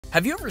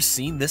Have you ever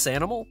seen this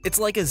animal? It's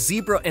like a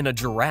zebra and a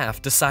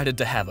giraffe decided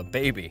to have a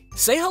baby.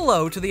 Say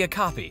hello to the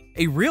Okapi,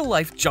 a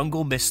real-life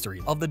jungle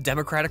mystery of the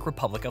Democratic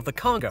Republic of the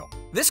Congo.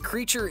 This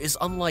creature is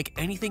unlike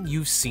anything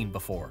you've seen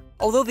before.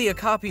 Although the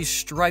Okapi's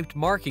striped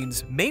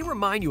markings may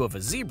remind you of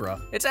a zebra,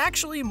 it's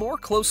actually more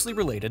closely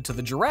related to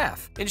the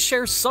giraffe and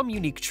shares some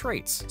unique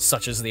traits,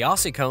 such as the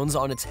ossicones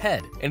on its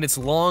head and its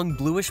long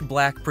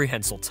bluish-black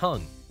prehensile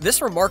tongue. This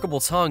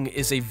remarkable tongue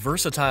is a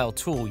versatile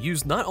tool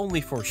used not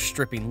only for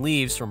stripping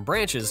leaves from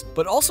branches,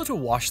 but also to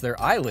wash their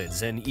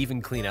eyelids and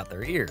even clean out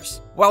their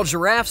ears. While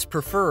giraffes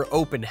prefer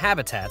open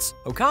habitats,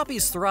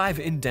 okapis thrive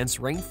in dense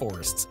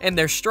rainforests, and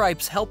their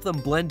stripes help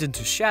them blend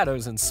into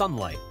shadows and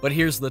sunlight. But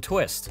here's the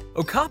twist.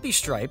 Okapi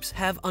stripes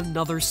have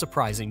another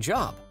surprising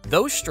job.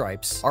 Those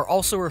stripes are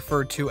also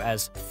referred to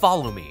as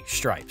follow me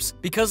stripes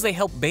because they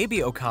help baby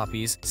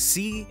okapis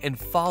see and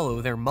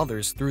follow their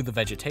mothers through the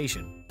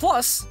vegetation.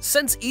 Plus,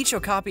 since each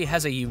okapi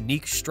has a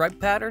unique stripe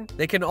pattern,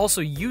 they can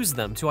also use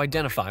them to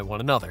identify one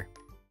another.